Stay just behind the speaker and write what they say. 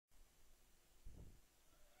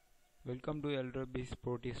Welcome to electrobeesinfo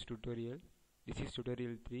Proteus tutorial. This is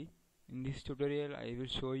tutorial 3. In this tutorial I will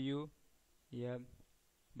show you a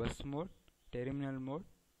bus mode, terminal mode,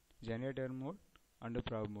 generator mode and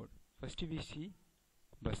probe mode. First we see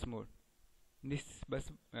bus mode.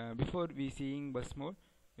 Before we seeing bus mode,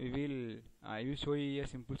 I will show you a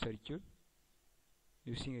simple circuit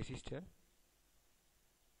using resistor.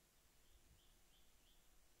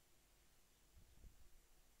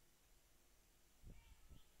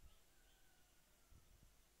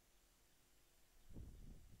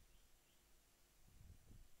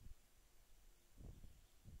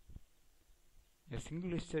 A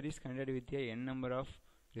single resistor is connected with a n number of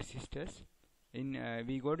resistors.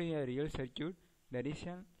 We go to a real circuit. There is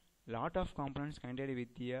a lot of components connected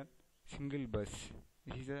with a single bus.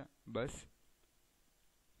 This is a bus.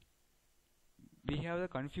 We have the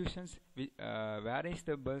confusions. Where is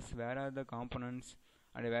the bus? Where are the components?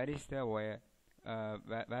 And where is the wire?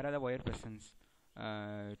 Where are the wire presence?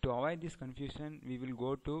 To avoid this confusion, we will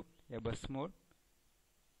go to a bus mode.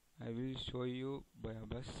 I will show you by a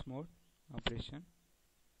bus mode operation.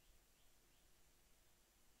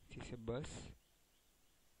 This is a bus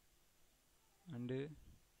and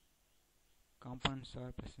components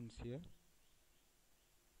are present here.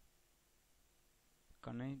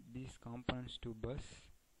 Connect these components to bus.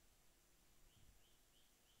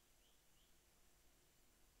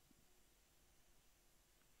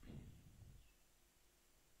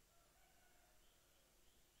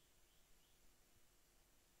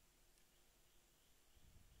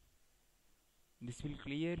 This will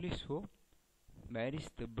clearly show where is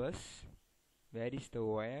the bus, where is the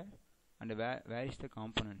wire and where is the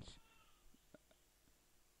components.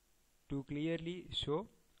 To clearly show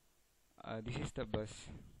this is the bus,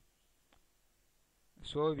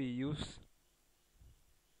 so we use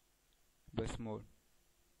bus mode.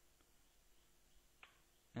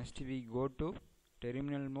 Next we go to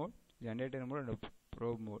terminal mode, generator mode and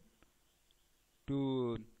probe mode.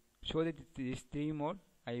 To show that these three mode,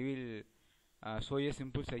 I will show a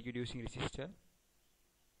simple circuit using resistor.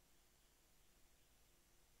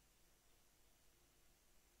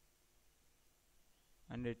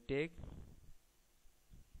 And click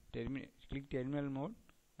terminal mode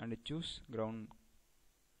and choose ground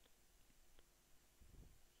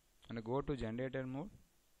and go to generator mode,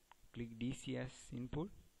 click DC as input,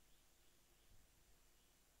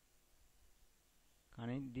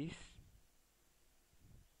 connect this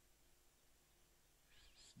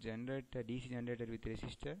DC generator with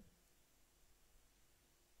resistor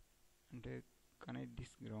and connect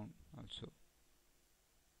this ground also.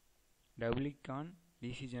 Double click on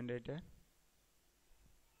DC generator,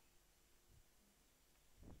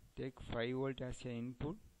 take 5 volt as your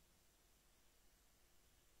input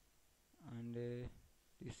and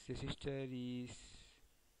this resistor is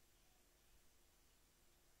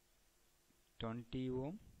 20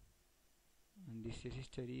 ohm and this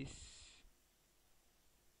resistor is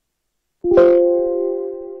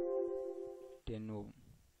 10 ohm.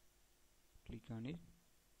 Click on it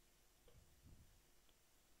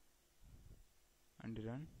and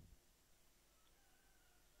run.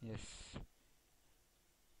 Yes,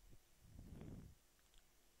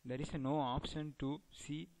 there is no option to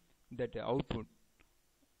see that output.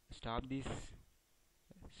 Stop this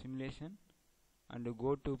simulation and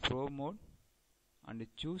go to probe mode and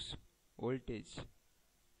choose voltage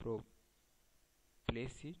probe,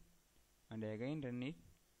 place it and again run it.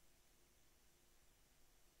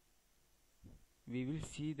 We will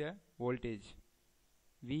see the voltage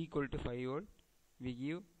V equal to 5 volt. We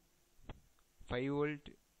give 5 volt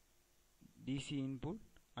DC input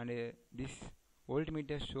and this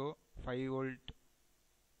voltmeter show 5 volt.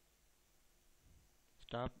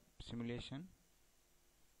 Stop simulation,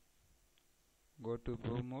 go to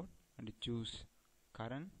probe mode and choose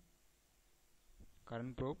current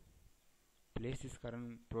probe, place this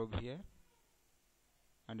current probe here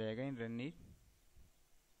and again run it.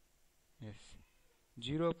 Yes,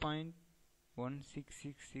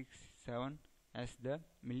 0.16667 as the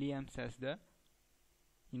milliamps as the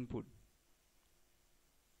input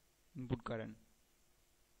current.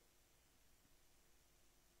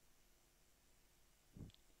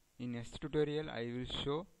 In next tutorial I will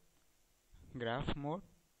show graph mode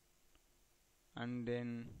and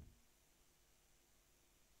then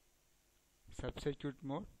sub-circuit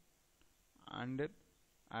mode and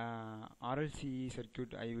RLC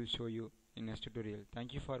circuit I will show you in next tutorial.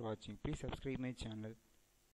 Thank you for watching. Please subscribe my channel.